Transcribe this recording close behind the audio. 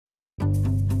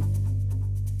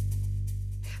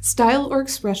Style or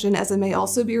expression, as it may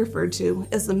also be referred to,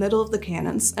 is the middle of the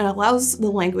canons and allows the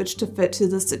language to fit to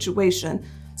the situation,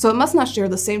 so it must not share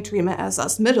the same treatment as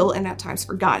us middle and at times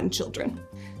forgotten children.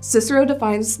 Cicero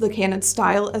defines the canon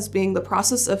style as being the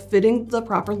process of fitting the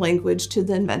proper language to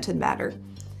the invented matter.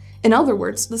 In other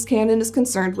words, this canon is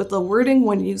concerned with the wording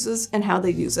one uses and how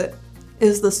they use it. It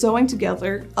is the sewing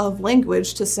together of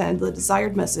language to send the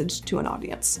desired message to an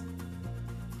audience.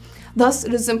 Thus,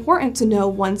 it is important to know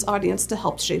one's audience to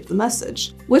help shape the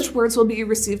message. Which words will be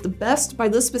received the best by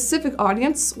this specific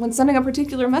audience when sending a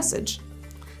particular message?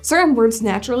 Certain words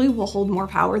naturally will hold more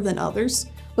power than others,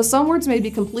 but some words may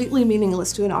be completely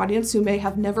meaningless to an audience who may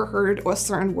have never heard a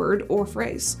certain word or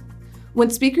phrase. When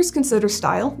speakers consider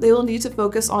style, they will need to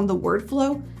focus on the word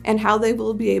flow and how they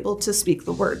will be able to speak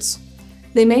the words.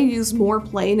 They may use more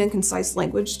plain and concise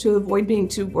language to avoid being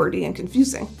too wordy and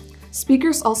confusing.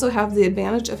 Speakers also have the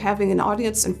advantage of having an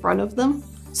audience in front of them,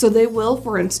 so they will,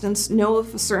 for instance, know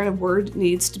if a certain word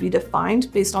needs to be defined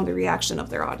based on the reaction of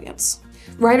their audience.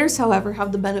 Writers, however,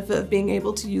 have the benefit of being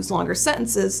able to use longer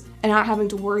sentences and not having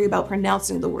to worry about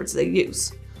pronouncing the words they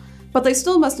use. But they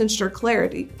still must ensure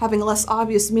clarity, having less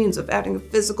obvious means of adding a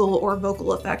physical or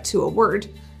vocal effect to a word,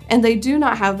 and they do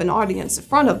not have an audience in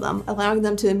front of them, allowing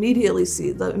them to immediately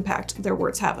see the impact their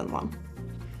words have on one.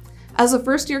 As a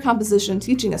first-year composition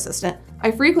teaching assistant,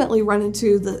 I frequently run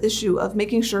into the issue of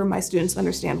making sure my students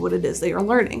understand what it is they are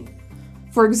learning.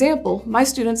 For example, my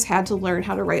students had to learn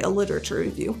how to write a literature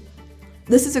review.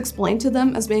 This is explained to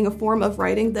them as being a form of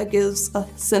writing that gives a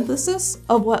synthesis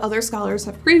of what other scholars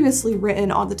have previously written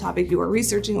on the topic you are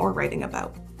researching or writing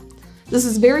about. This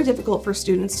is very difficult for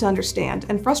students to understand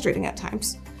and frustrating at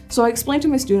times, so I explain to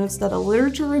my students that a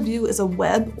literature review is a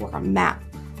web or a map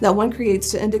that one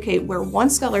creates to indicate where one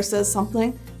scholar says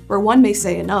something, where one may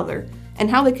say another, and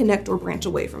how they connect or branch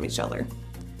away from each other.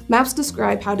 Maps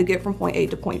describe how to get from point A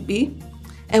to point B,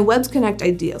 and webs connect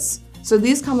ideas. So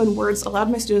these common words allowed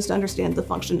my students to understand the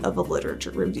function of a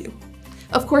literature review.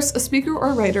 Of course, a speaker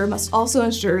or writer must also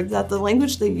ensure that the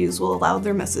language they use will allow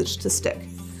their message to stick.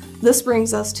 This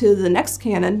brings us to the next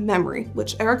canon, memory,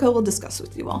 which Erica will discuss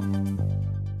with you all.